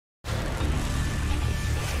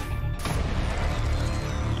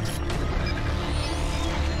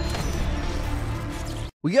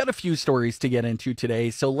We got a few stories to get into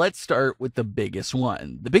today, so let's start with the biggest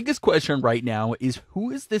one. The biggest question right now is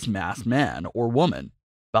who is this masked man or woman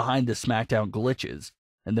behind the SmackDown glitches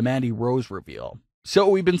and the Mandy Rose reveal? So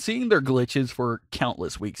we've been seeing their glitches for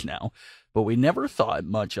countless weeks now, but we never thought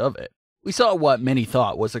much of it. We saw what many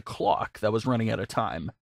thought was a clock that was running out of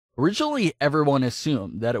time. Originally, everyone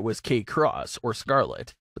assumed that it was Kate Cross or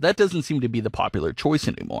Scarlett, but that doesn't seem to be the popular choice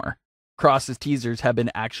anymore. Cross's teasers have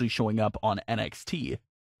been actually showing up on NXT,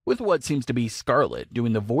 with what seems to be Scarlett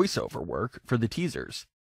doing the voiceover work for the teasers.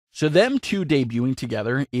 So them two debuting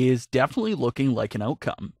together is definitely looking like an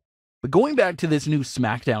outcome. But going back to this new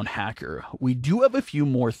SmackDown hacker, we do have a few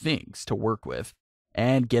more things to work with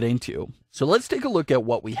and get into. So let's take a look at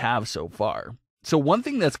what we have so far. So one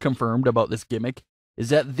thing that's confirmed about this gimmick is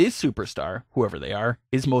that this superstar, whoever they are,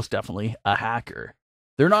 is most definitely a hacker.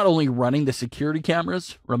 They're not only running the security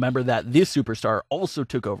cameras, remember that this superstar also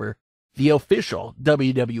took over the official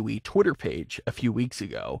WWE Twitter page a few weeks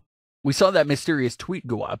ago. We saw that mysterious tweet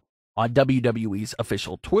go up on WWE's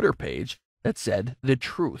official Twitter page that said, "The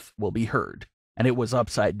truth will be heard," and it was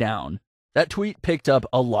upside down. That tweet picked up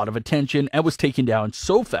a lot of attention and was taken down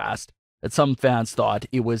so fast that some fans thought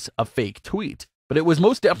it was a fake tweet, but it was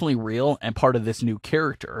most definitely real and part of this new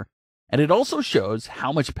character. And it also shows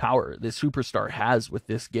how much power this superstar has with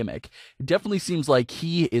this gimmick. It definitely seems like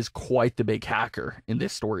he is quite the big hacker in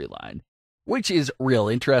this storyline, which is real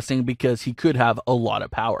interesting because he could have a lot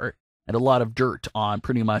of power and a lot of dirt on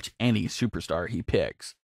pretty much any superstar he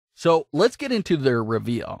picks. So let's get into their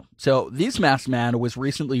reveal. So this masked man was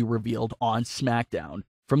recently revealed on SmackDown.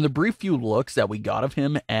 From the brief few looks that we got of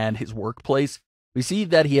him and his workplace, we see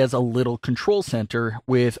that he has a little control center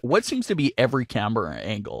with what seems to be every camera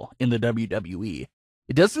angle in the WWE.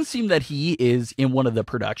 It doesn't seem that he is in one of the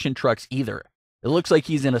production trucks either. It looks like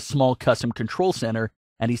he's in a small custom control center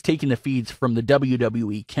and he's taking the feeds from the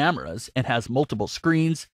WWE cameras and has multiple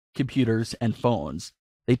screens, computers, and phones.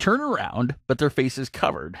 They turn around, but their face is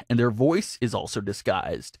covered and their voice is also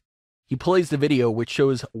disguised. He plays the video which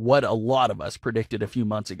shows what a lot of us predicted a few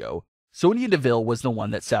months ago. Sonya Deville was the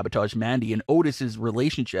one that sabotaged Mandy and Otis's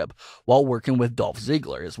relationship while working with Dolph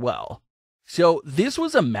Ziggler as well. So this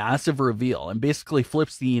was a massive reveal and basically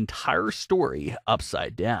flips the entire story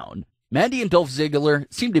upside down. Mandy and Dolph Ziggler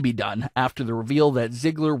seem to be done after the reveal that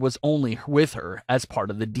Ziggler was only with her as part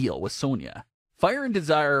of the deal with Sonya. Fire and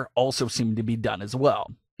Desire also seem to be done as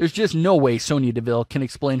well. There's just no way Sonya Deville can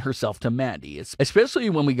explain herself to Mandy, especially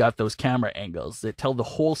when we got those camera angles that tell the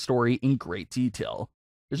whole story in great detail.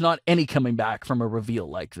 There's not any coming back from a reveal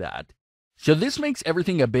like that. So this makes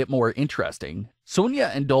everything a bit more interesting. Sonya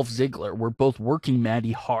and Dolph Ziggler were both working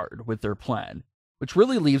Mandy hard with their plan, which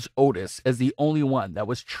really leaves Otis as the only one that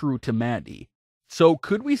was true to Mandy. So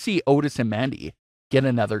could we see Otis and Mandy get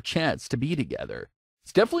another chance to be together?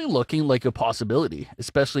 It's definitely looking like a possibility,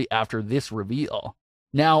 especially after this reveal.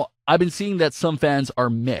 Now, I've been seeing that some fans are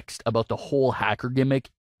mixed about the whole hacker gimmick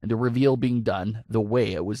and the reveal being done the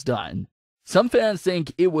way it was done. Some fans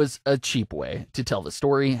think it was a cheap way to tell the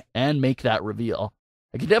story and make that reveal.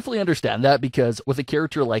 I can definitely understand that because with a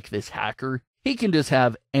character like this hacker, he can just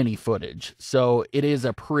have any footage. So it is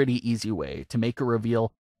a pretty easy way to make a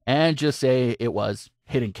reveal and just say it was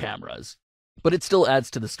hidden cameras. But it still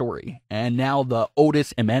adds to the story. And now the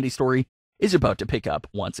Otis and Mandy story is about to pick up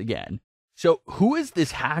once again. So who is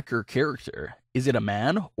this hacker character? Is it a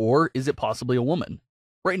man or is it possibly a woman?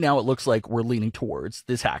 Right now, it looks like we're leaning towards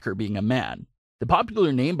this hacker being a man. The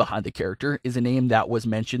popular name behind the character is a name that was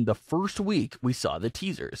mentioned the first week we saw the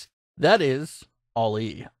teasers. That is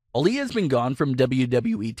Ali. Ali has been gone from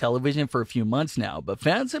WWE television for a few months now, but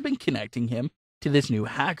fans have been connecting him to this new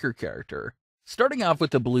hacker character. Starting off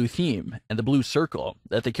with the blue theme and the blue circle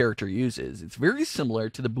that the character uses, it's very similar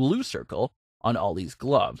to the blue circle on Ali's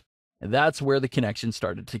glove. And that's where the connection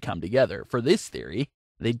started to come together. For this theory,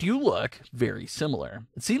 they do look very similar.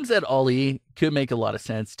 It seems that Ali could make a lot of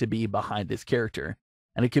sense to be behind this character,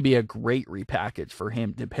 and it could be a great repackage for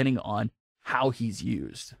him depending on how he's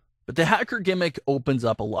used. But the hacker gimmick opens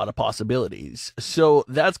up a lot of possibilities, so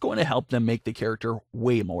that's going to help them make the character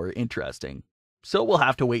way more interesting. So we'll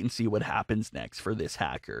have to wait and see what happens next for this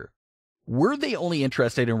hacker. Were they only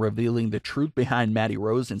interested in revealing the truth behind Mandy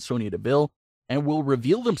Rose and Sonya Deville, and will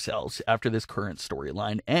reveal themselves after this current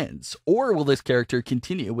storyline ends? Or will this character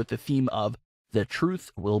continue with the theme of the truth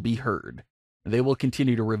will be heard? They will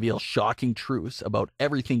continue to reveal shocking truths about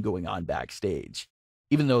everything going on backstage.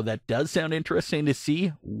 Even though that does sound interesting to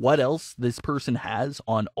see what else this person has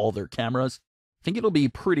on all their cameras, I think it'll be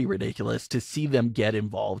pretty ridiculous to see them get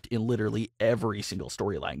involved in literally every single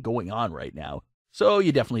storyline going on right now. So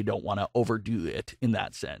you definitely don't want to overdo it in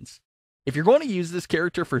that sense. If you're going to use this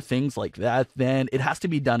character for things like that, then it has to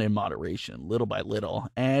be done in moderation, little by little,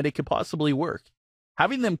 and it could possibly work.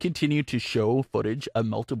 Having them continue to show footage of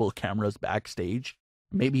multiple cameras backstage,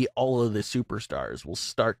 maybe all of the superstars will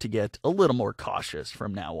start to get a little more cautious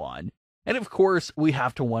from now on. And of course, we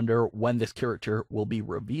have to wonder when this character will be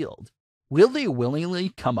revealed. Will they willingly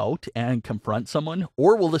come out and confront someone,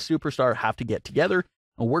 or will the superstar have to get together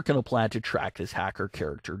and work on a plan to track this hacker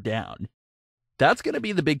character down? That's going to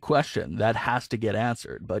be the big question that has to get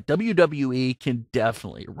answered, but WWE can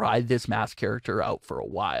definitely ride this masked character out for a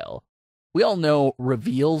while. We all know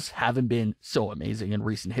reveals haven't been so amazing in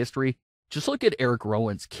recent history. Just look at Eric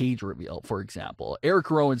Rowan's cage reveal, for example. Eric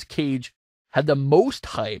Rowan's cage had the most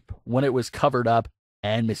hype when it was covered up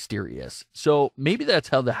and mysterious. So maybe that's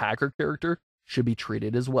how the hacker character should be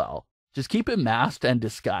treated as well. Just keep him masked and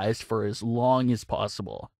disguised for as long as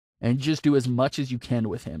possible, and just do as much as you can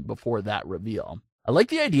with him before that reveal. I like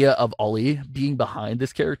the idea of Ollie being behind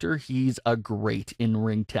this character. He's a great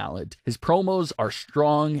in-ring talent. His promos are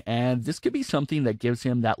strong, and this could be something that gives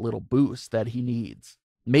him that little boost that he needs.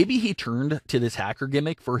 Maybe he turned to this hacker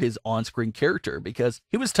gimmick for his on-screen character because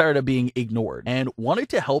he was tired of being ignored and wanted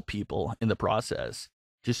to help people in the process.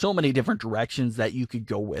 Just so many different directions that you could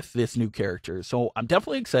go with this new character. So I'm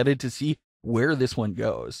definitely excited to see where this one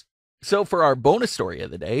goes. So for our bonus story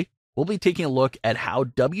of the day, we'll be taking a look at how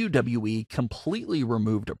WWE completely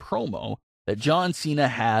removed a promo that John Cena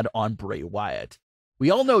had on Bray Wyatt. We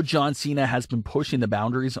all know John Cena has been pushing the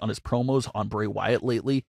boundaries on his promos on Bray Wyatt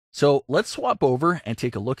lately, so let's swap over and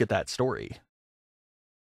take a look at that story.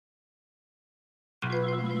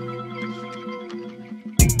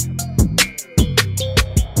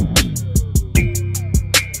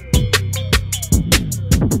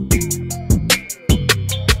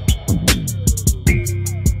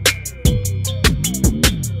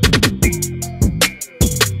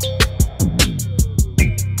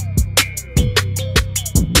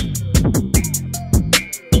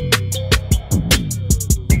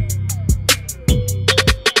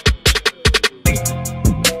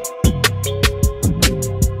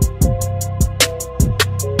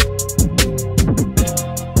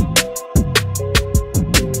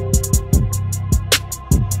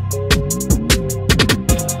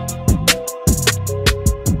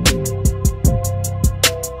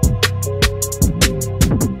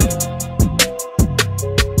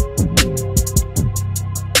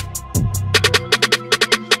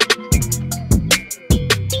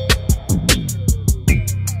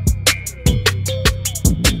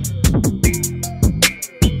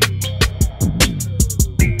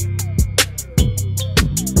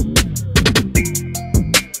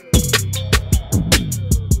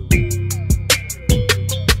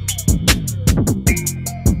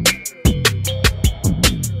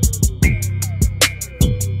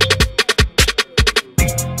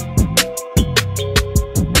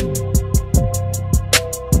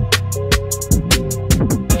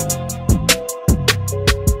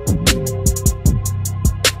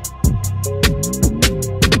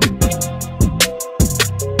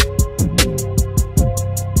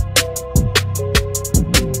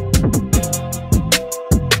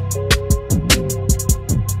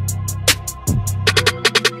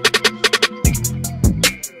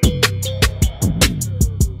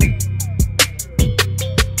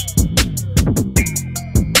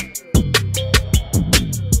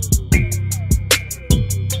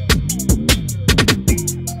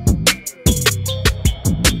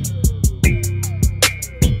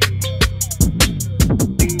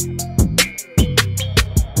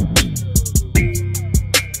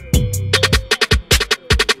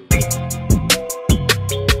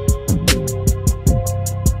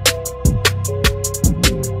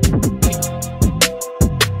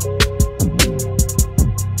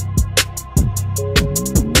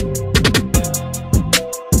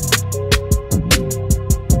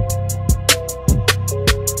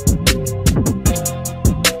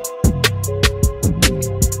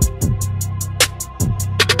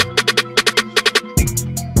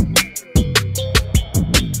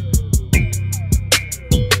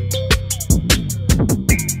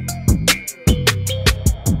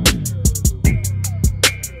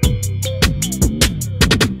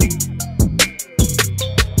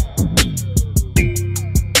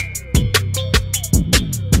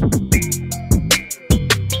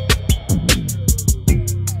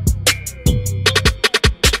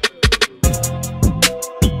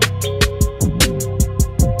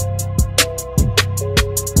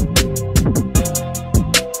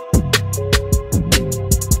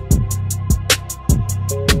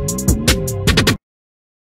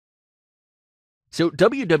 So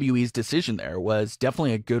WWE's decision there was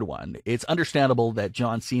definitely a good one. It's understandable that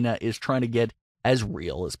John Cena is trying to get as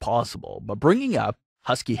real as possible, but bringing up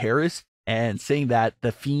Husky Harris and saying that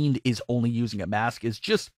the Fiend is only using a mask is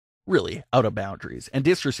just really out of boundaries and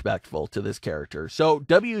disrespectful to this character. So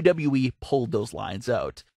WWE pulled those lines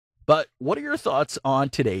out. But what are your thoughts on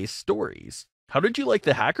today's stories? How did you like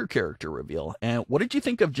the hacker character reveal? And what did you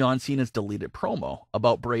think of John Cena's deleted promo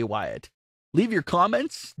about Bray Wyatt? Leave your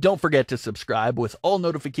comments. Don't forget to subscribe with all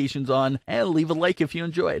notifications on and leave a like if you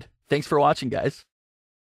enjoyed. Thanks for watching, guys.